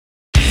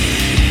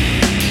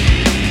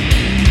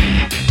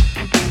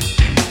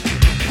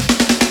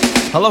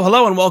Hello,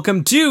 hello, and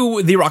welcome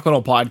to the Rock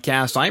Metal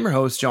Podcast. I'm your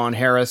host, John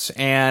Harris,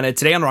 and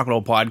today on the Rock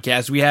Metal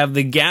Podcast, we have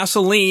the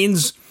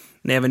GASÖLINES.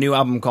 They have a new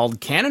album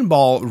called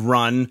Cannonball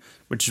Run,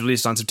 which is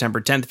released on September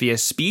 10th via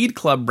Speed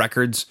Club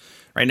Records.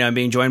 Right now, I'm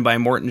being joined by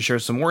Morten to share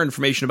some more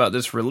information about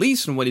this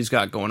release and what he's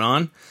got going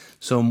on.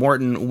 So,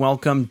 Morten,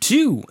 welcome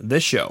to the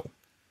show.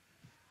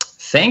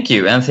 Thank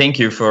you, and thank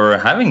you for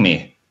having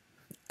me.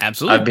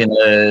 Absolutely.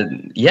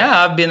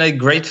 I've been a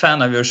great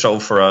fan of your show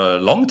for a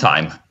long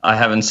time. I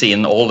haven't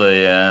seen all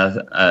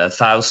the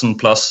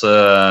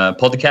 1,000+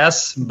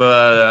 podcasts,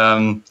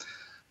 but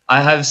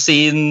I have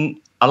seen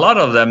a lot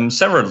of them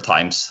several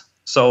times.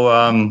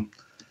 So,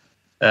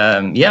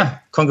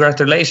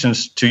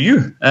 congratulations to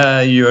you.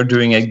 You're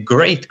doing a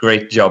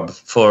great job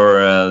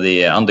for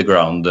the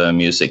underground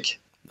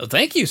music. Well,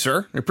 thank you,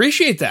 sir. I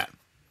appreciate that.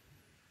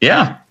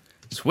 Yeah.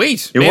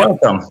 Sweet. You're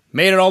welcome.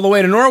 Made it all the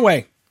way to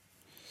Norway.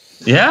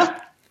 Yeah.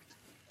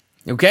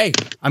 Okay.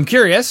 I'm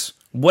curious.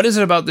 What is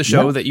it about the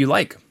show that you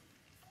like?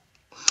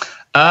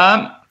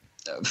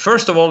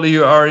 First of all,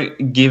 you are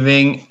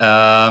giving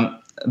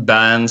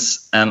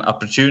bands an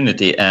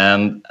opportunity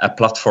and a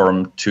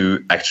platform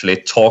to actually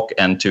talk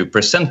and to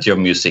present your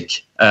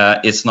music.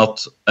 It's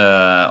not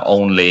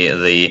only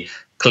the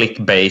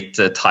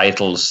clickbait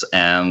titles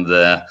and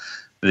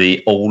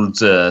the old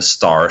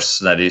stars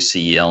that you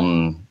see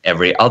on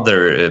every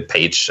other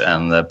page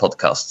and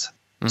podcast.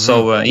 Mm-hmm.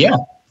 So,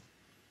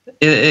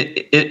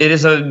 It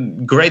is a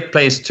great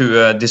place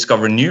to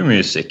discover new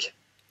music.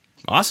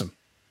 Awesome.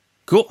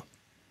 Cool.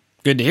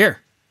 Good to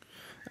hear.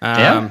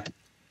 Yeah.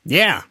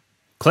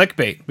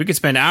 Clickbait. We could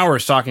spend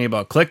hours talking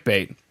about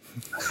clickbait.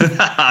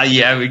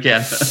 Yeah, we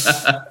can.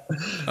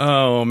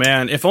 Oh,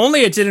 man. If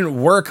only it didn't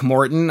work,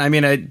 Morten. I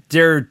mean,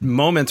 there are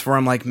moments where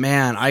I'm like,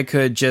 man, I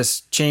could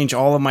just change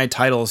all of my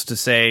titles to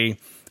say,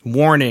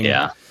 warning,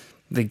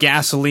 the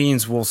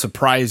GASÖLINES will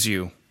surprise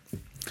you.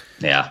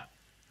 Yeah.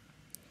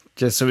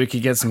 Just so we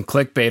could get some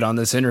clickbait on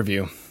this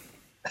interview.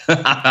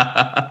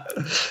 Well,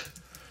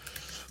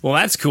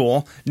 that's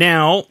cool.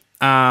 Now,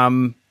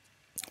 what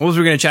was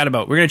we going to chat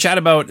about? We're going to chat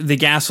about the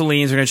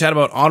GASÖLINES. We're going to chat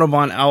about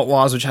Autobahn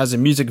Outlaws, which has a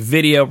music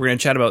video. We're going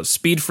to chat about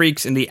Speed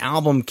Freaks and the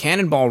album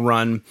Cannonball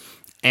Run.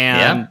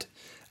 And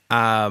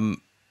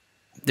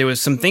there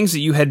was some things that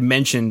you had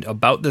mentioned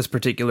about this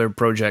particular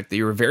project that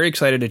you were very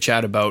excited to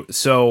chat about.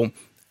 So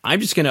I'm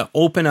just going to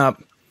open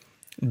up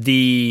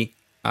the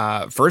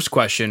first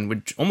question,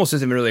 which almost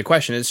isn't really a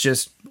question. It's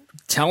just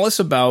tell us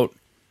about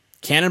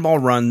Cannonball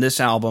Run, this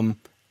album,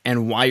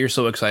 and why you're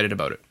so excited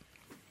about it.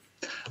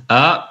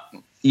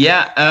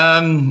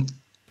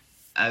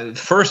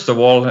 First of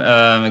all,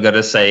 I got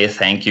to say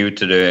thank you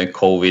to the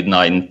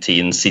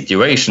COVID-19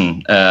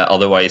 situation.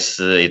 Otherwise,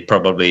 it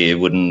probably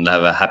wouldn't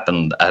have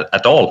happened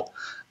at all.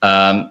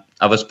 I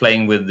was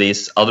playing with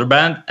this other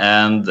band,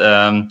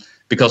 and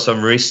because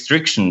of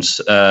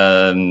restrictions,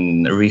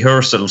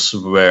 rehearsals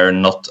were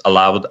not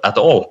allowed at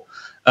all.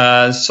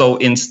 So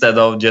instead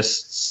of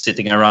just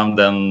sitting around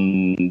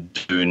and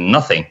doing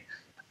nothing,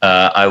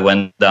 I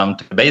went down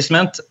to the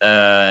basement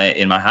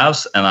in my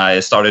house and I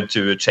started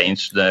to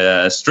change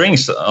the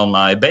strings on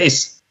my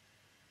bass.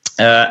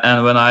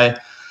 And when I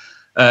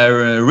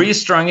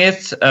restrung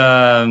it,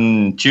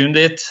 tuned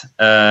it,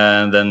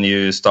 and then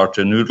you start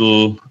to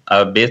noodle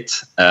a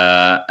bit,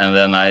 and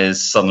then I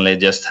suddenly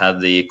just had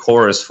the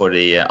chorus for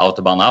the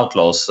Autobahn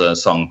Outlaws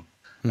song.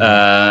 Mm-hmm.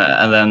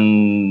 And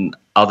then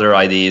other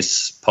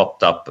ideas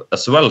popped up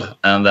as well,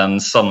 and then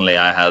suddenly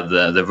I had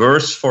the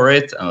verse for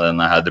it, and then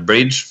I had the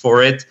bridge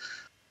for it,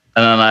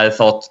 and then I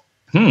thought,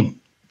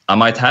 I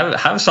might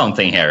have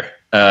something here.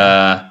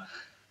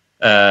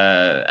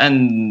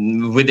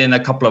 And within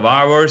a couple of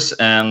hours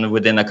and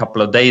within a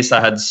couple of days, I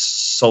had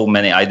so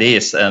many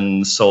ideas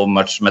and so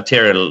much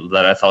material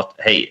that I thought,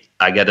 hey,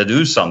 I got to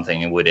do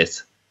something with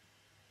it.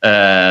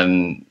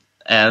 And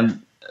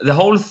the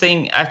whole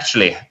thing,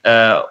 actually,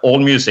 all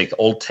music,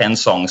 all 10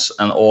 songs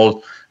and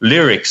all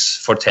lyrics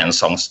for 10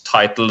 songs,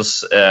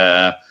 titles,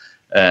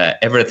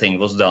 everything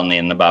was done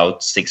in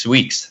about 6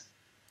 weeks.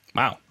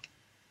 Wow.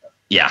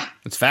 Yeah.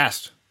 It's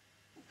fast.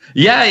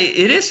 Yeah,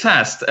 it is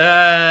fast.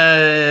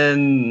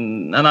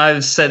 And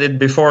I've said it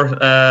before,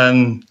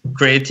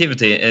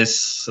 creativity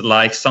is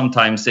like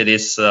sometimes it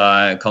is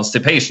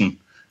constipation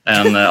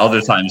and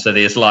other times it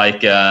is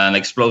like an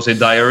explosive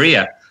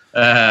diarrhea.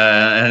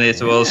 And it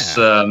was,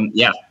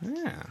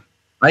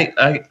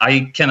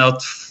 I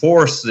cannot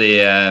force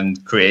the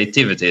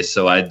creativity,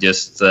 so I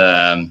just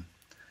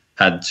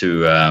had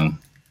to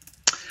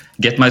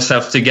get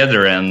myself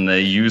together and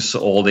use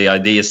all the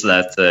ideas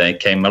that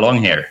came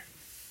along here.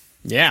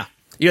 Yeah,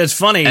 it's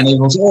funny, and it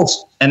was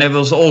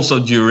also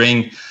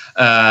during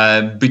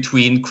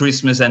between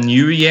Christmas and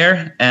New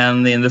Year,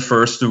 and in the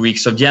first 2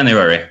 weeks of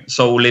January.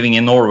 So living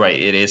in Norway,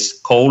 it is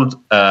cold,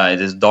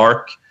 it is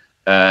dark,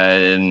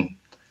 and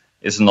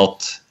it's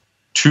not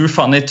too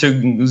funny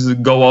to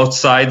go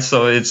outside.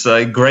 So it's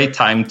a great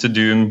time to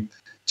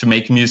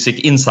make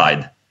music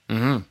inside.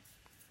 Mm-hmm.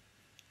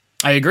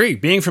 I agree.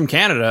 Being from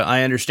Canada,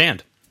 I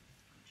understand.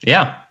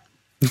 Yeah.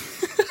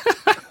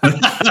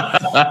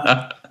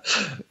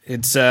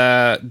 It's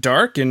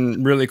dark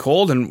and really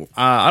cold, and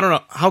I don't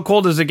know, how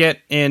cold does it get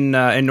in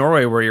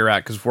Norway where you're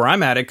at? Because where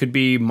I'm at, it could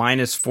be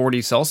minus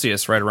 40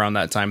 Celsius right around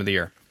that time of the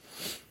year.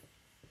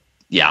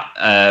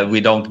 Yeah, we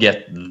don't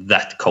get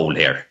that cold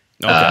here.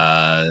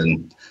 Okay.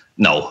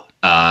 No,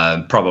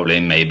 probably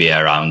maybe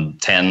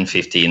around 10,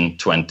 15,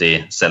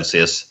 20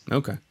 Celsius.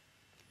 Okay.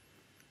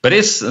 But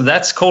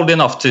that's cold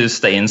enough to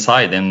stay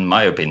inside, in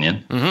my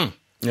opinion.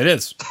 Mm-hmm. It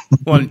is.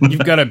 Well,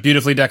 you've got a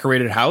beautifully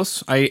decorated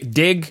house. I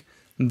dig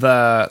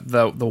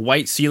the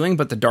white ceiling,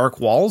 but the dark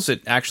walls,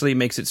 it actually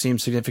makes it seem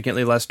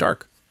significantly less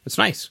dark. It's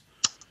nice.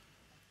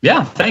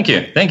 Yeah, thank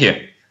you.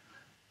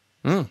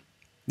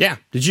 Yeah.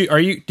 Did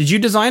you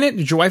design it?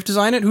 Did your wife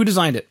design it? Who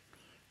designed it?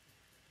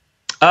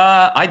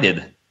 I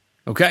did.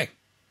 Okay.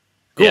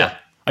 Cool. Yeah.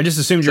 I just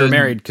assumed you were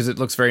married because it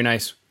looks very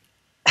nice.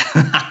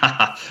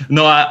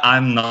 No,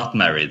 I'm not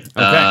married.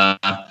 Okay.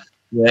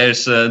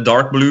 There's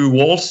dark blue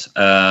walls,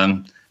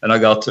 and I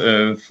got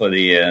for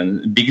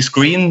the big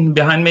screen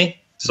behind me.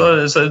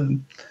 So it's a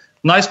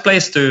nice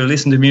place to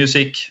listen to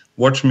music,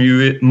 watch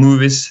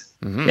movies.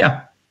 Mm-hmm.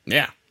 Yeah.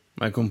 Yeah.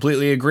 I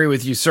completely agree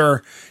with you,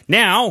 sir.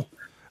 Now,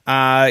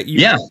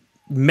 you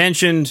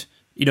mentioned,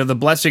 the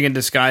blessing in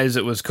disguise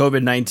that was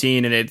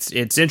COVID-19, and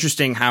it's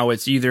interesting how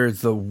it's either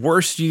the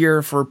worst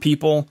year for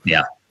people,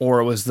 or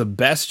it was the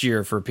best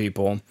year for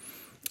people.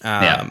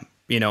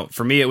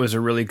 For me, it was a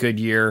really good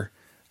year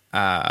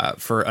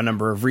for a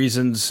number of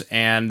reasons,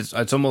 and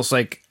it's almost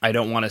like I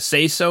don't want to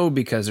say so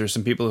because there's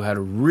some people who had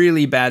a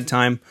really bad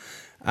time.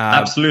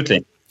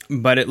 Absolutely.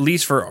 But at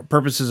least for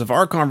purposes of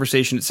our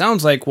conversation, it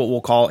sounds like what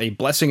we'll call a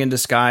blessing in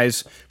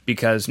disguise,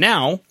 because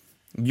now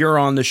you're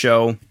on the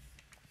show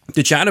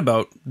to chat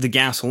about the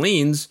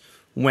GASÖLINES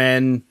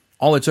when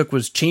all it took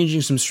was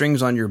changing some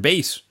strings on your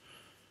bass.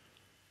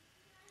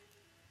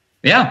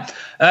 Yeah.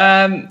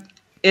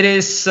 It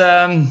is,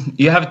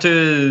 you have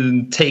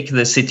to take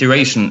the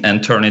situation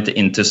and turn it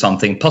into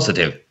something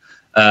positive.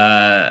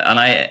 And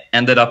I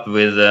ended up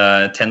with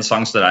 10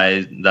 songs that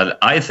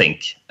I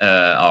think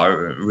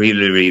are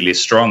really, really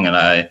strong, and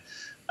I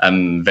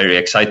am very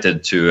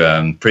excited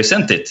to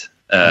present it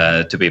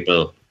to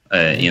people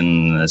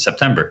in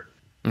September.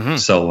 Mm-hmm.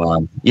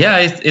 So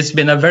it's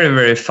been a very,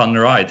 very fun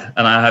ride,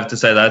 and I have to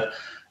say that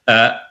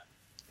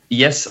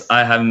yes,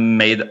 I have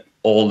made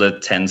all the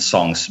 10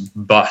 songs,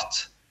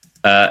 but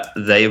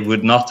they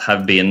would not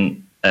have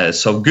been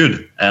so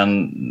good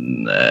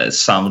and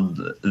sound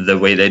the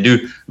way they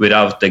do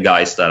without the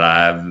guys that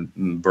I have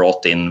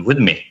brought in with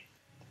me.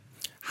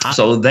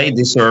 So they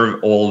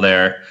deserve all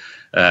their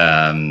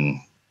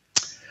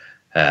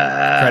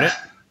credit.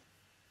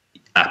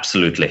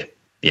 Absolutely,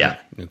 yeah.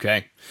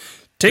 Okay,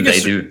 Take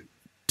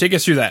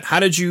us through that. How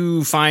did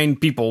you find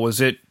people?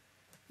 Was it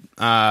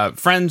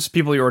friends,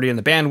 people you're already in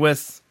the band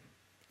with?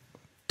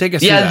 Take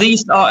us through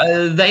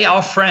that. They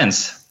are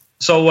friends.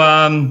 So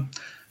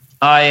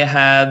I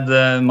had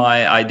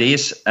my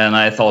ideas, and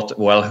I thought,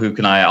 well, who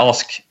can I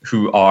ask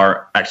who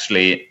are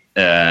actually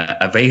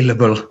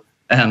available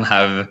and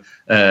have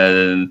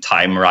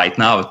time right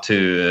now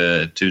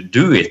to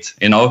do it,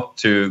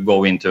 to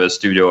go into a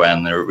studio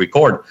and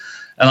record.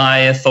 And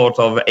I thought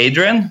of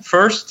Adrian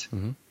first,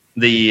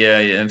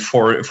 the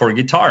for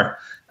guitar.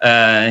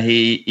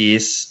 He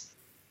is,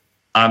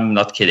 I'm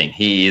not kidding,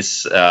 he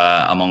is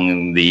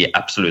among the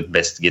absolute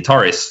best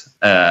guitarists.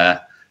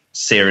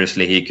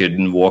 Seriously, he could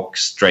walk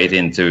straight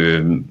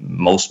into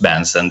most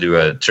bands and do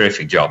a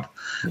terrific job.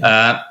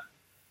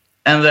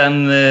 And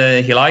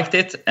then he liked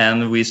it,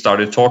 and we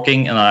started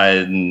talking, and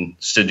I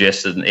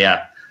suggested,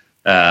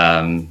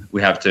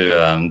 we have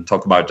to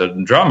talk about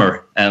a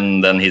drummer.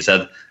 And then he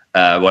said,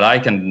 well, I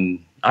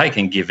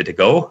can give it a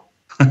go.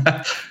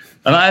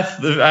 And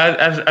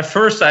at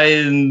first I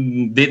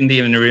didn't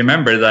even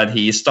remember that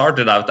he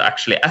started out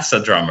actually as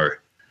a drummer.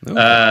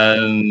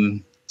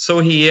 Okay. So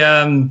he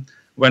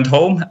went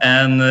home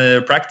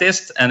and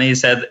practiced, and he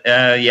said,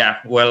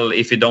 well,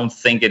 if you don't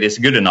think it is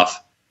good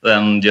enough,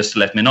 then just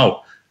let me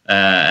know.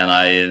 And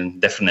I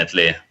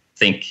definitely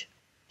think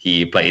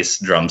he plays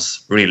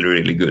drums really,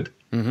 really good.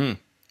 Mm-hmm.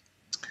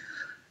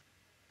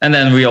 And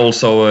then we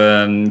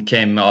also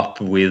came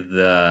up with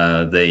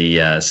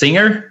the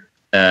singer.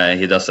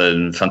 He does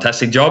a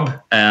fantastic job.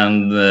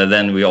 And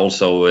then we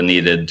also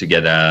needed to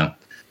get a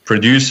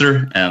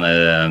producer and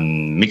a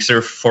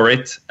mixer for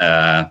it,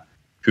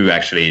 who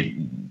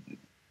actually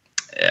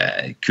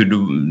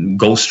could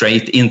go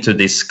straight into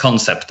this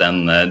concept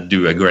and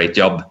do a great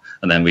job.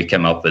 And then we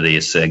came up with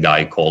this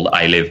guy called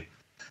I Live.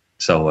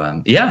 So,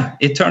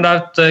 it turned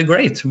out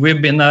great.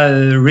 We've been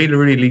a really,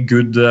 really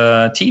good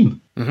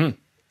team. Mm-hmm.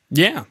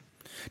 Yeah.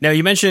 Now,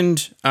 you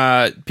mentioned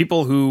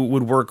people who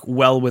would work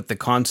well with the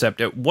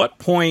concept. At what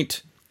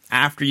point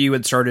after you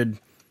had started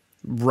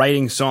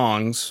writing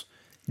songs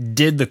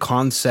did the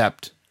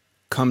concept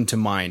come to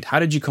mind? How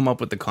did you come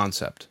up with the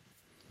concept?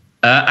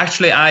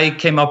 Actually, I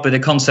came up with the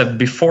concept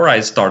before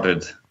I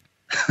started.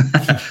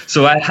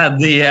 So I had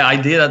the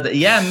idea that,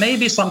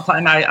 maybe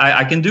sometime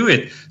I can do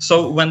it.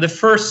 So when the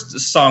first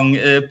song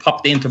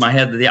popped into my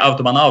head, the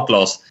Autobahn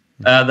Outlaws,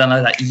 then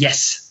I thought,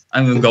 yes,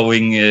 I'm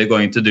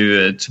going to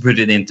do to put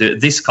it into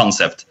this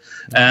concept.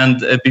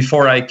 And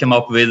before I came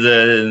up with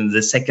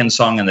the second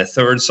song and the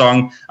third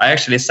song, I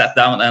actually sat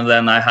down and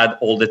then I had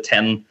all the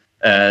 10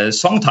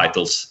 song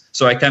titles.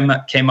 So I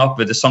came up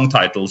with the song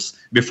titles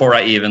before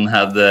I even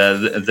had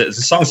the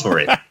songs for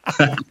it.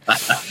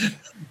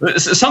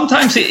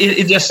 Sometimes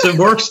it just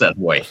works that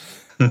way.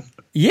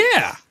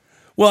 Yeah.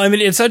 Well, I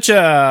mean, it's such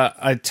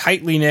a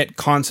tightly knit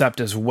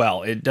concept as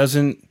well. It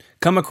doesn't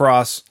come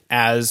across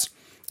as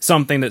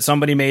something that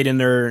somebody made in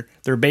their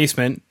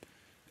basement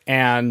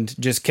and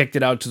just kicked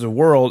it out to the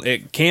world.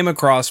 It came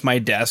across my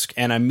desk,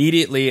 and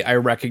immediately I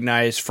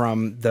recognized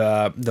from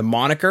the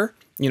moniker,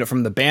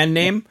 from the band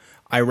name,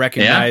 I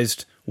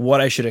recognized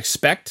what I should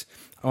expect.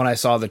 When I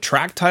saw the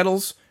track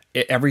titles,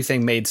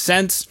 everything made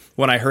sense.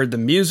 When I heard the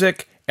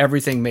music,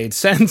 everything made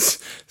sense.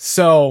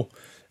 So,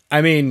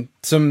 I mean,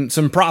 some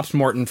props,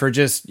 Morten, for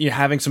just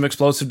having some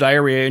explosive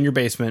diarrhea in your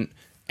basement,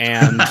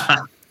 and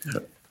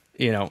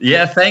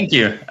Yeah, thank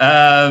you.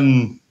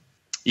 I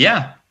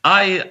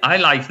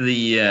like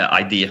the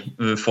idea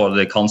for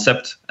the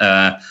concept.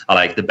 I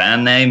like the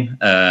band name.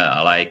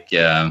 I like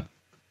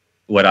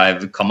what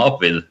I've come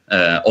up with,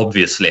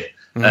 obviously.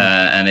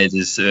 And it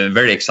is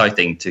very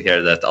exciting to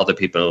hear that other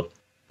people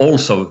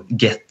also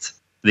get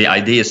the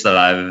ideas that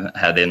I've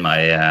had in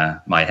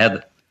my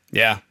head.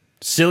 Yeah.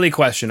 Silly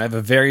question. I have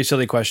a very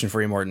silly question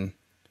for you, Morten.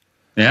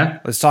 Yeah.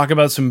 Let's talk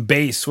about some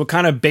bass. What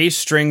kind of bass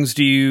strings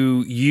do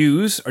you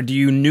use, or do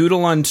you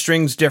noodle on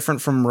strings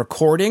different from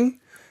recording?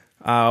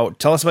 Tell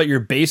us about your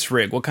bass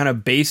rig. What kind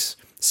of bass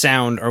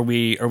sound are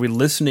we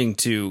listening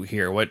to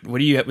here? What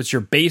do you? What's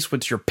your bass?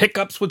 What's your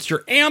pickups? What's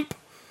your amp?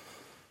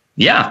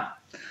 Yeah,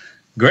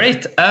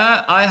 great.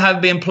 I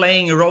have been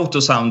playing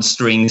Rotosound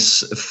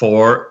strings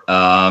for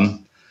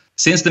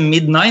since the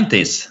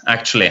mid-90s,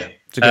 actually.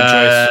 It's a good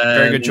choice.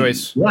 Very good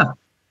choice.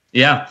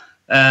 Yeah.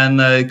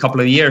 And a couple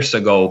of years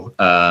ago,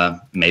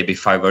 maybe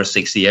 5 or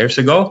 6 years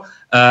ago,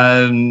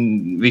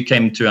 we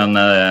came to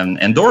an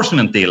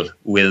endorsement deal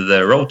with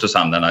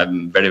Rotosound, and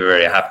I'm very,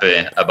 very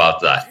happy about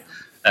that.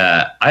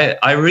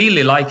 I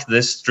really like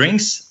the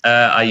strings.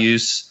 I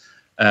use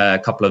a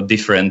couple of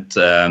different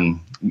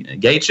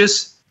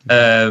gauges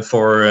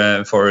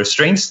for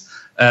strings,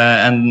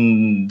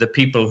 and the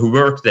people who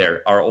work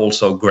there are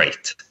also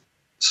great.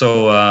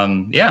 So,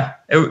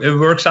 it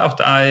works out.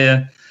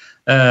 I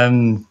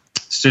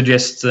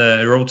suggest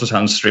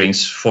Rotosound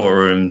strings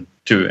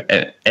to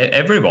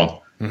everyone,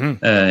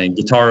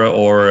 guitar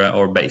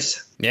or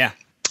bass. Yeah,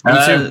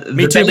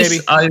 me too, baby.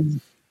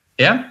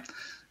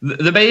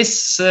 The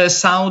bass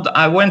sound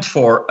I went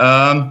for.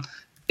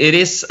 It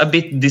is a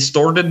bit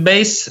distorted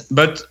bass,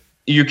 but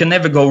you can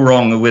never go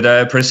wrong with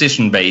a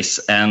precision bass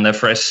and a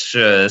fresh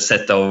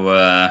set of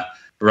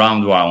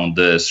round wound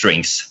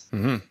strings.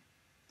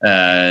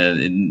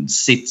 It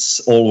sits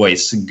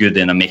always good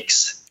in a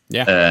mix.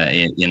 Yeah.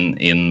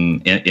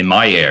 In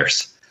my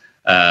ears.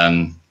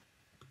 I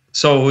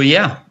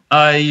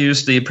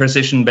use the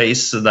precision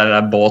bass that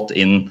I bought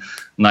in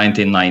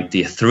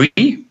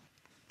 1993.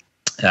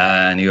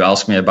 And you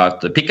asked me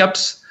about the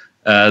pickups.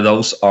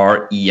 Those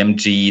are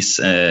EMG's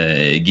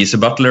Geezer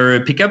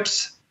Butler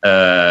pickups,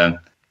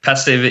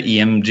 passive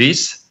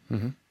EMGs.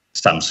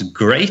 Sounds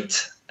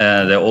great.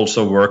 They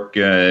also work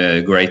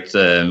great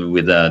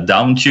with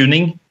down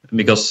tuning,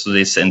 because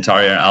this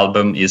entire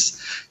album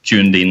is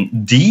tuned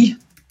in D,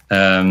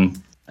 and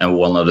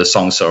one of the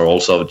songs are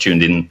also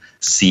tuned in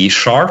C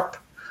sharp.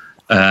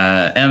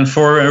 And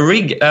for a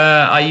rig,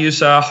 I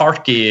use a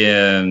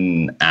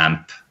Hartke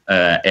amp,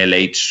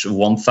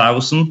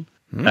 LH1000,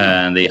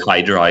 and the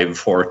high drive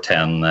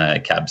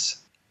 410 cabs.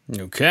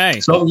 Okay.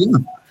 So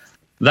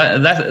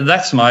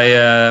that's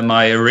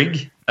my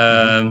rig.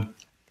 And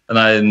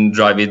I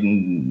drive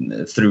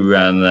it through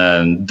a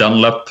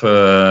Dunlop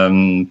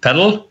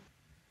pedal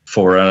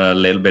for a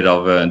little bit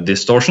of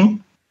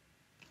distortion,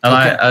 and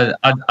okay.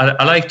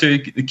 I like to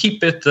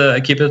keep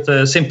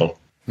it simple.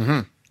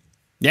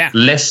 Yeah,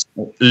 less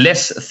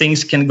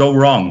things can go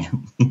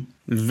wrong.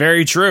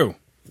 Very true.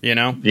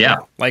 Yeah,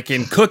 like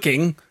in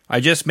cooking, I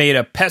just made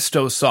a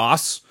pesto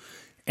sauce,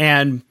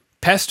 and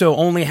pesto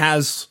only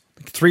has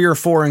 3 or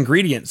 4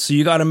 ingredients, so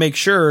you got to make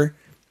sure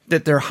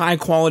that they're high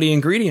quality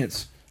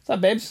ingredients. What's up,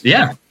 babes?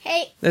 Yeah.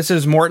 Hey. This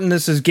is Morten.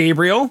 This is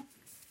Gabriel.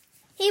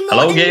 Hey, Morten.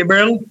 Hello,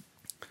 Gabriel.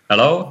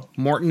 Hello.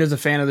 Morten is a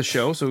fan of the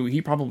show, so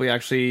he probably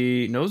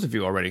actually knows of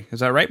you already. Is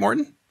that right,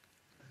 Morten?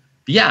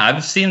 Yeah,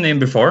 I've seen him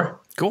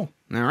before. Cool.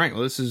 All right.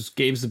 Well, this is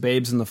Gabe's the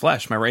Babes in the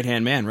Flesh, my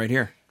right-hand man right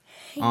here.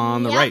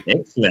 On the right.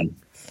 Excellent.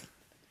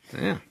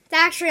 Yeah. It's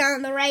actually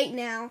on the right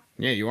now.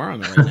 Yeah, you are on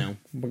the right now.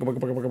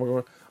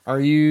 Are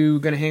you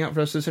going to hang out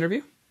for us this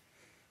interview?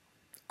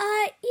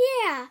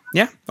 Yeah.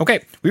 Yeah?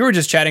 Okay. We were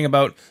just chatting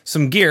about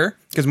some gear,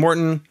 because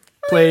Morten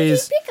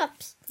plays...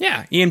 pickups.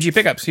 Yeah, EMG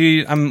pickups.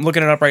 I'm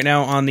looking it up right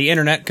now on the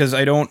internet because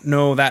I don't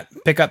know that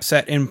pickup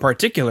set in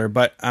particular,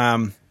 but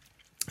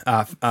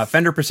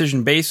Fender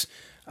Precision Bass,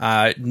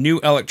 new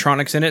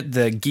electronics in it,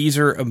 the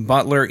Geezer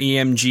Butler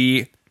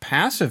EMG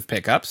passive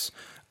pickups,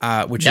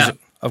 which is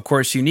of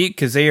course, unique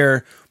because they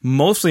are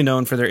mostly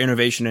known for their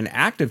innovation in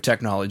active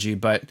technology,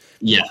 but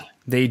Yeah.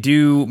 they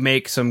do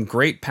make some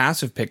great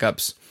passive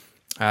pickups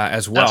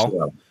as well. As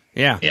well.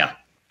 Yeah. Yeah.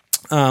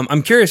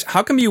 I'm curious,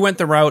 how come you went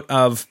the route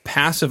of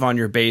passive on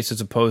your bass as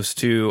opposed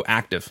to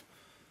active?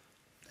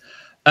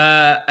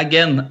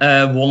 Again,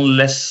 one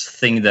less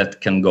thing that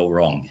can go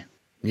wrong.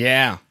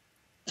 Yeah,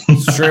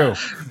 it's true.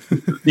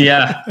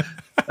 Yeah.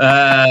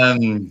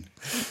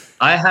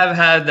 I have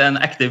had an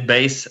active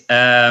bass,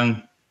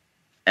 and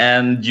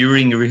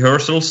during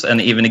rehearsals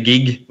and even a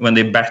gig, when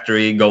the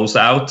battery goes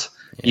out,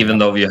 even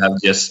though you have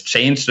just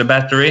changed the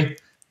battery,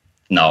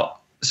 no.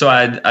 So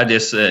I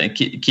just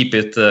keep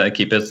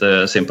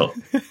it simple.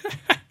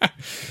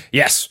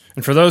 Yes,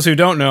 and for those who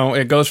don't know,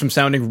 it goes from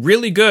sounding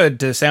really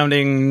good to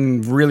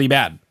sounding really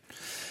bad.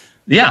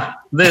 Yeah,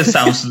 this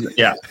sounds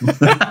the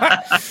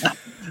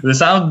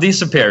sound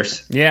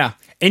disappears. Yeah,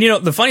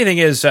 and the funny thing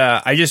is,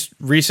 I just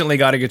recently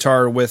got a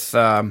guitar with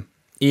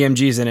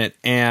EMGs in it,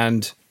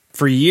 and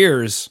for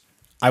years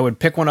I would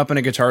pick one up in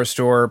a guitar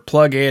store,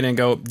 plug in, and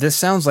go, "This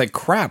sounds like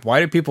crap.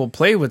 Why do people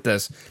play with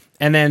this?"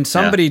 And then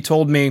somebody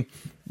told me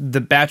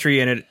the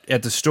battery in it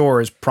at the store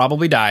has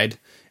probably died,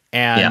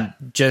 and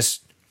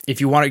just if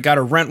you got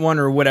to rent one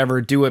or whatever,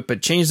 do it,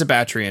 but change the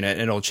battery in it,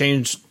 and it'll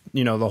change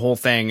the whole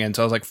thing. And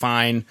so I was like,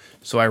 fine.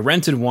 So I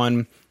rented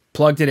one,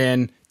 plugged it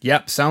in.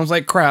 Yep, sounds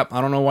like crap. I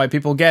don't know why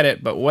people get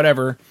it, but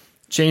whatever.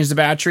 Change the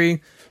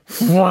battery.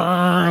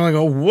 I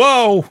go,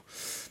 whoa.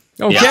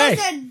 Okay.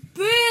 That's a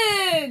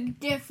big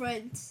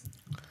difference.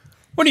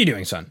 What are you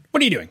doing, son?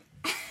 What are you doing?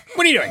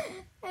 What are you doing?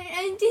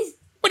 I'm just.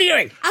 What are you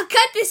doing? I'll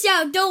cut this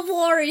out. Don't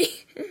worry.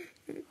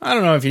 I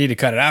don't know if you need to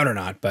cut it out or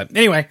not, but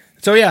anyway.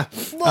 So yeah.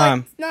 Well,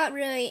 it's not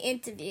really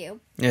interview.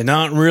 Yeah,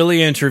 not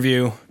really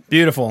interview.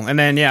 Beautiful. And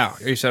then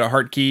you said a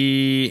heart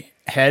key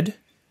head.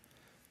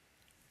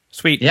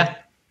 Sweet. Yeah.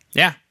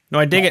 Yeah. No,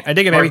 I dig it. I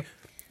dig it, baby.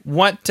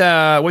 What's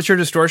your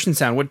distortion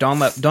sound? What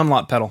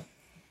Dunlop pedal?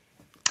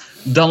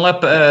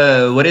 Dunlop,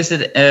 what is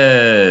it?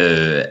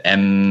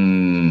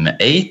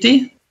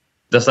 M80?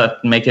 Does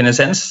that make any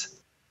sense?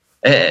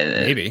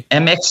 Maybe.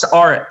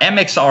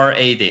 MXR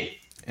 80.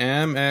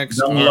 MXR.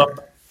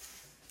 Dunlop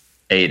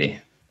 80.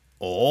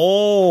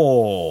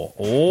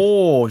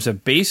 Oh, it's a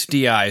bass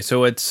DI,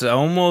 so it's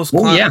almost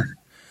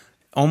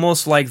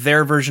almost like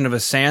their version of a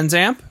Sans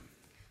amp.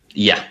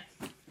 Yeah.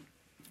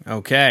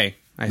 Okay,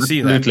 I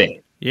see Absolutely.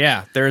 that.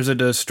 Yeah, there's a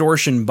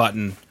distortion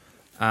button.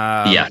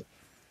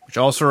 Which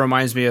also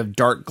reminds me of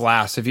Dark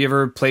Glass. Have you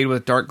ever played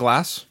with Dark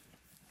Glass?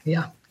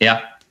 Yeah.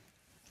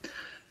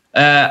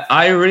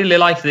 I really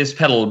like this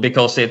pedal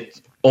because it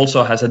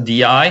also has a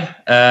DI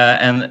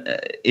and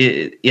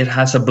it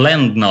has a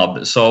blend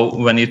knob. So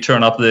when you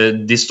turn up the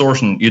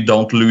distortion, you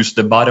don't lose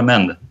the bottom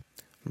end.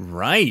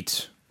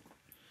 Right.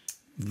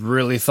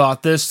 Really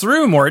thought this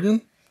through,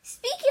 Morten.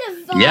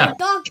 Speaking of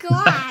Dark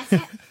Glass,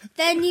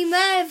 then you might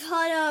have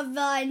heard of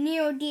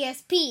Neo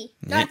DSP.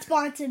 Not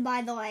sponsored,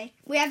 by the way.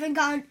 They haven't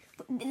gone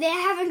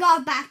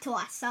back to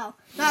us, so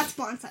not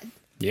sponsored.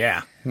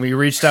 Yeah, we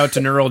reached out to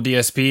Neural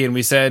DSP and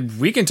we said,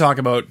 we can talk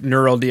about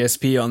Neural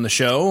DSP on the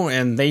show,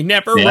 and they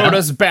never wrote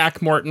us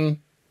back,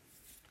 Morten.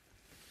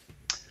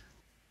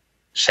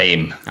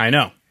 Shame. I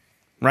know,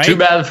 right? Too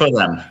bad for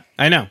them.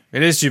 I know,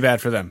 it is too bad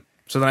for them.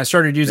 So then I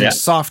started using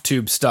soft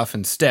tube stuff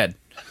instead.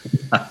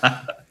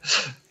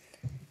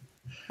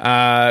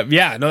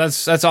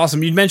 That's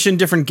awesome. You mentioned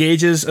different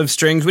gauges of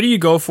strings. What do you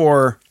go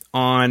for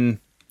on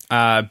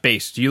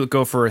bass? Do you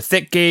go for a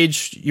thick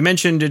gauge? You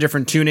mentioned a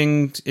different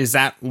tuning. Is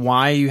that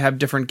why you have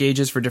different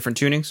gauges for different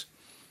tunings?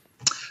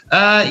 When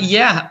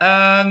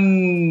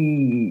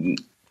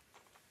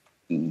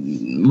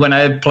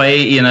I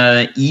play in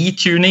a E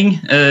tuning,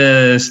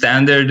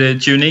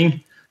 standard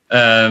tuning,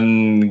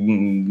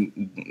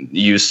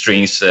 use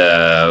strings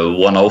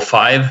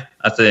 105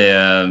 at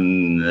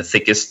the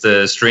thickest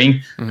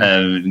string,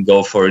 and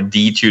go for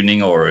D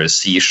tuning or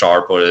C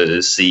sharp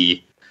or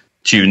C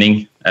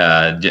tuning,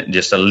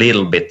 just a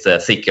little bit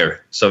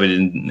thicker. So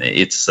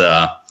it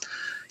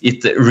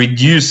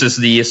reduces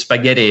the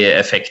spaghetti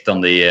effect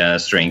on the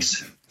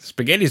strings.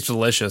 Spaghetti's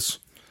delicious.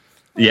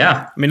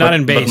 Yeah, I mean, not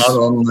in bass. But not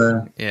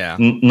on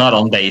not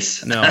on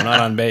bass. No,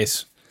 not on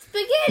bass.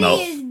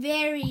 Spaghetti is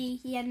very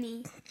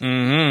yummy.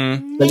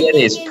 Mm-hmm.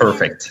 Spaghetti is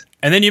perfect.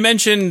 And then you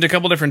mentioned a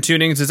couple different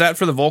tunings. Is that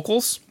for the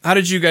vocals? How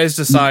did you guys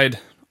decide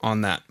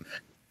on that?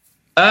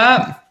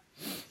 I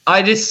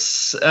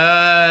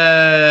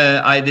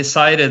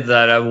decided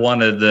that I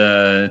wanted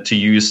to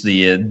use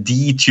the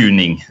D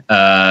tuning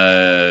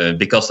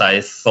because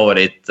I thought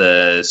it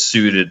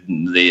suited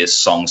the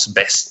songs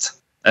best,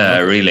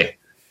 really.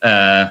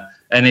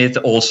 And it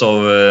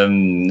also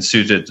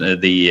suited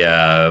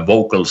the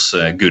vocals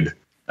good.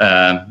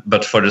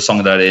 But for the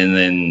song that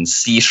in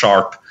C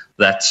sharp,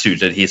 that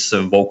suited his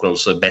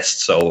vocals best.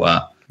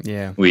 So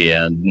we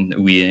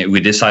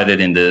decided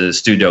in the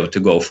studio to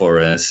go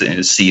for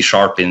C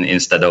sharp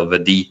instead of a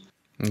D.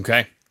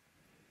 Okay.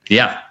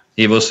 Yeah,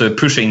 he was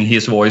pushing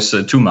his voice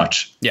too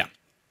much. Yeah,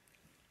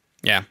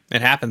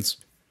 it happens.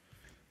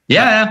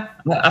 Yeah,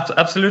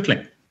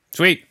 absolutely.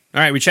 Sweet.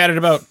 All right, we chatted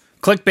about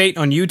Clickbait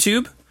on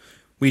YouTube.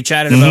 We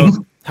chatted about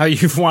how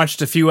you've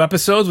watched a few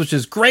episodes, which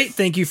is great.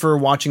 Thank you for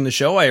watching the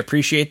show. I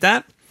appreciate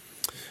that.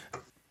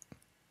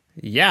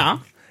 Yeah.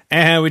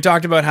 And we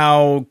talked about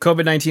how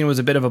COVID-19 was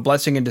a bit of a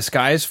blessing in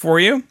disguise for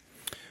you.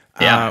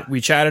 Yeah.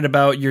 We chatted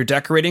about your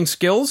decorating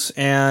skills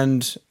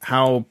and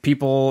how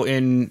people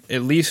in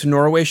at least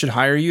Norway should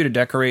hire you to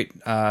decorate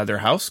their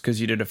house because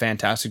you did a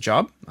fantastic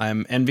job.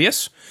 I'm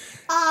envious.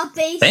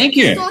 Thank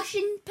you.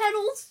 Distortion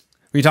pedals.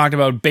 We talked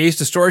about bass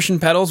distortion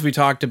pedals. We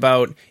talked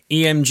about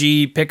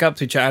EMG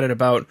pickups. We chatted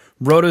about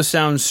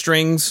rotosound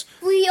strings.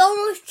 We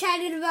almost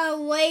chatted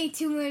about way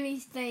too many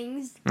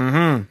things.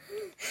 Mm-hmm.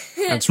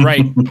 That's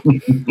right.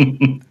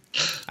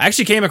 I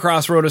actually came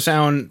across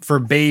rotosound for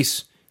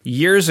bass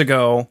years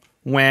ago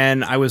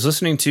when I was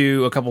listening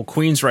to a couple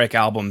Queensryche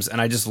albums,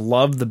 and I just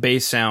loved the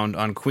bass sound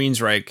on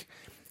Queensryche,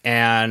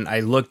 and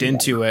I looked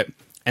into it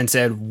and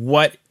said,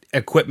 what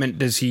equipment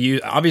does he use?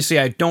 Obviously,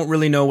 I don't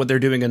really know what they're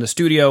doing in the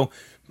studio,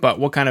 but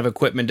what kind of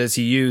equipment does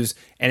he use?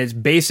 And it's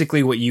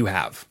basically what you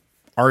have,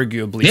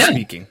 arguably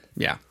speaking.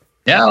 Yeah.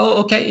 Yeah.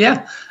 Okay.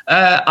 Yeah.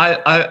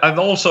 I've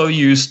also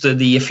used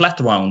the flat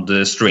wound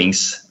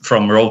strings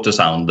from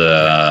Rotosound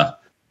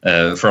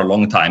for a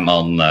long time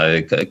on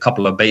a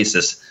couple of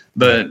basses.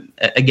 But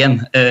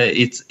again,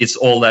 it's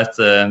all that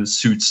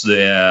suits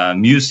the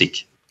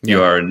music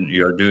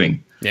you're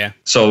doing. Yeah.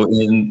 So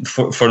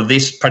for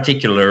this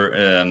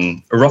particular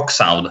rock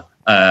sound,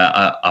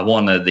 I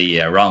wanted the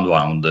round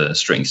wound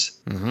strings.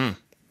 Mm-hmm.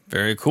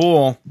 Very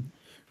cool.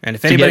 And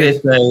if to anybody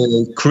get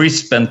it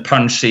crisp and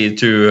punchy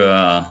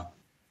to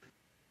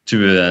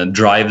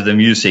drive the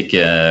music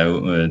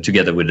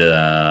together with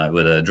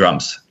the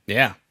drums.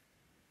 Yeah.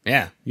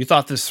 Yeah. You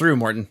thought this through,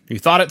 Morten. You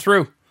thought it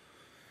through.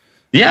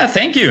 Yeah,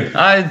 thank you.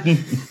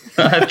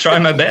 I try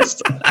my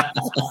best.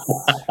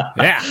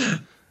 Yeah.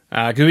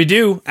 Because we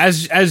do,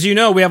 as you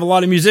know, we have a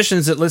lot of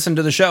musicians that listen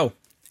to the show.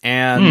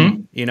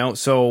 And, you know,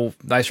 so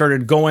I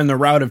started going the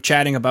route of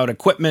chatting about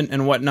equipment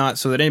and whatnot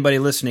so that anybody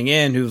listening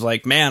in who's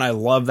like, man, I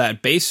love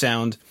that bass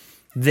sound,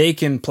 they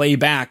can play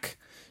back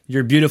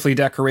your beautifully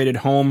decorated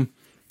home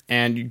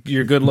and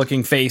your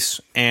good-looking face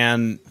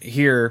and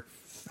hear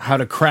how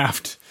to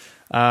craft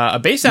a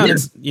bass sound.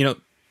 Is, you know,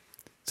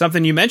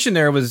 something you mentioned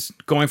there was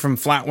going from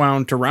flat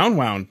wound to round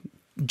wound.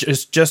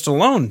 Just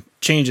alone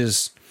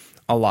changes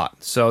a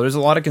lot. So there's a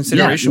lot of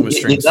consideration with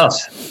strings. It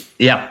does.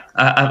 Yeah,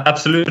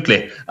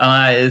 absolutely.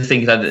 I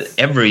think that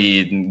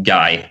every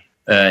guy,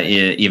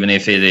 even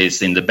if it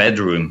is in the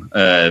bedroom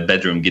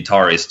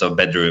guitarist or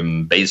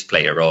bedroom bass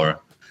player or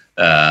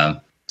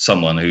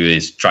someone who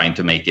is trying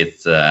to make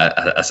it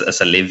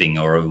as a living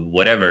or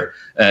whatever,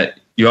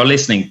 you are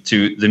listening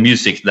to the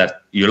music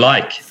that you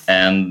like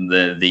and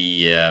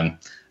the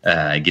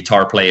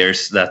guitar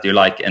players that you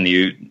like, and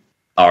you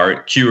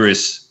are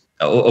curious,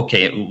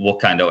 okay, what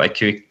kind of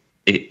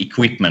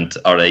equipment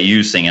are they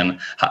using and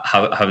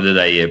how do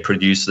they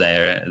produce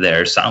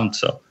their sound?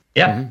 So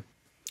yeah.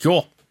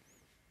 Cool.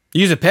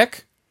 You use a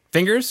pick,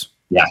 fingers?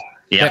 Yeah.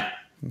 Okay.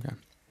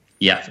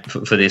 Yeah,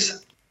 for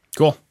this.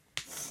 Cool.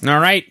 All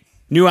right,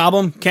 new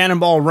album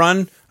Cannonball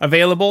Run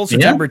available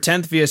September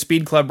 10th via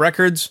Speed Club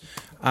Records.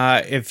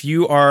 If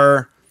you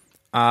are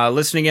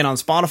listening in on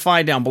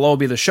Spotify, down below will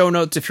be the show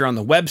notes. If you're on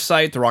the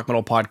website,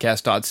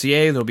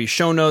 therockmetalpodcast.ca, there'll be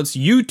show notes.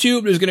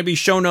 YouTube, there's going to be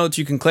show notes.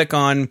 You can click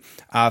on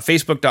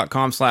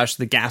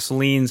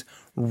facebook.com/thegasolines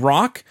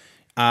rock.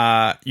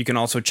 You can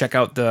also check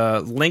out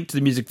the link to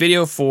the music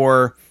video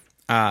for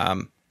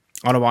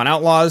Autobahn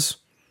Outlaws.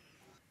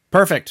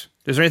 Perfect.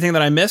 Is there anything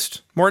that I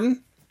missed,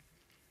 Morten?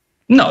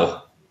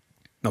 No.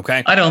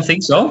 Okay. I don't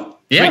think so.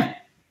 Yeah.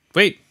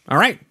 Wait. All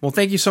right. Well,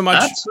 thank you so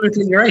much.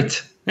 Absolutely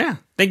great. Yeah.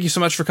 Thank you so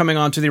much for coming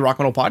on to the Rock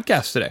Metal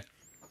Podcast today.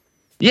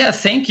 Yeah,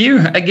 thank you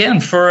again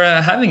for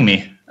having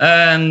me.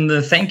 And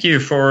thank you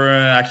for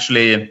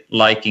actually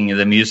liking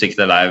the music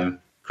that I've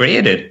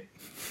created.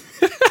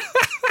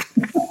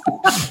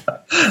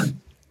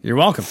 You're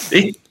welcome.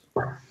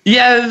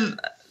 Yeah,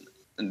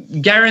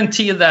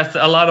 guarantee that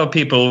a lot of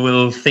people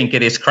will think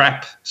it is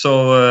crap.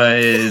 So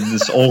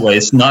it's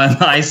always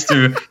nice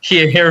to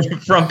hear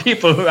from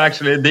people who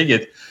actually dig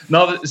it.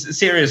 No,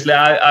 seriously,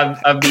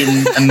 I've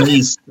been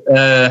amazed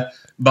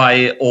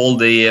by all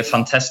the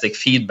fantastic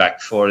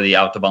feedback for the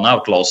Autobahn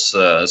Outlaws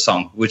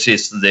song, which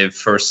is the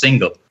first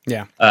single.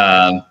 Yeah.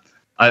 I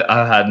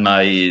had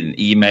my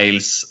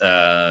emails,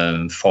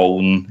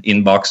 phone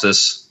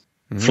inboxes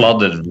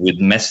flooded with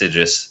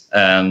messages,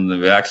 and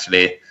we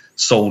actually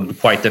sold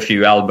quite a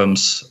few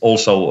albums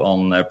also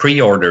on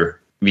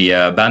pre-order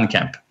via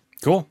Bandcamp.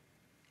 Cool.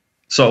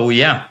 So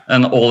yeah,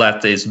 and all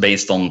that is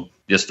based on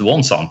just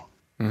one song.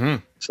 Mm-hmm.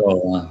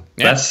 So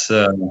that's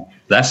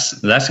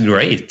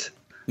great.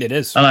 It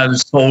is. And I've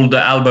sold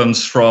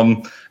albums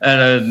from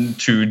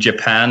to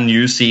Japan,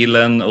 New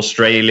Zealand,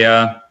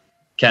 Australia,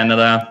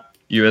 Canada,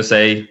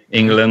 USA,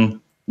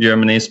 England,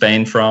 Germany,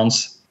 Spain,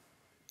 France.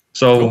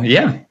 So cool.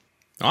 Yeah.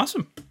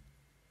 Awesome.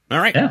 All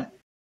right. Yeah.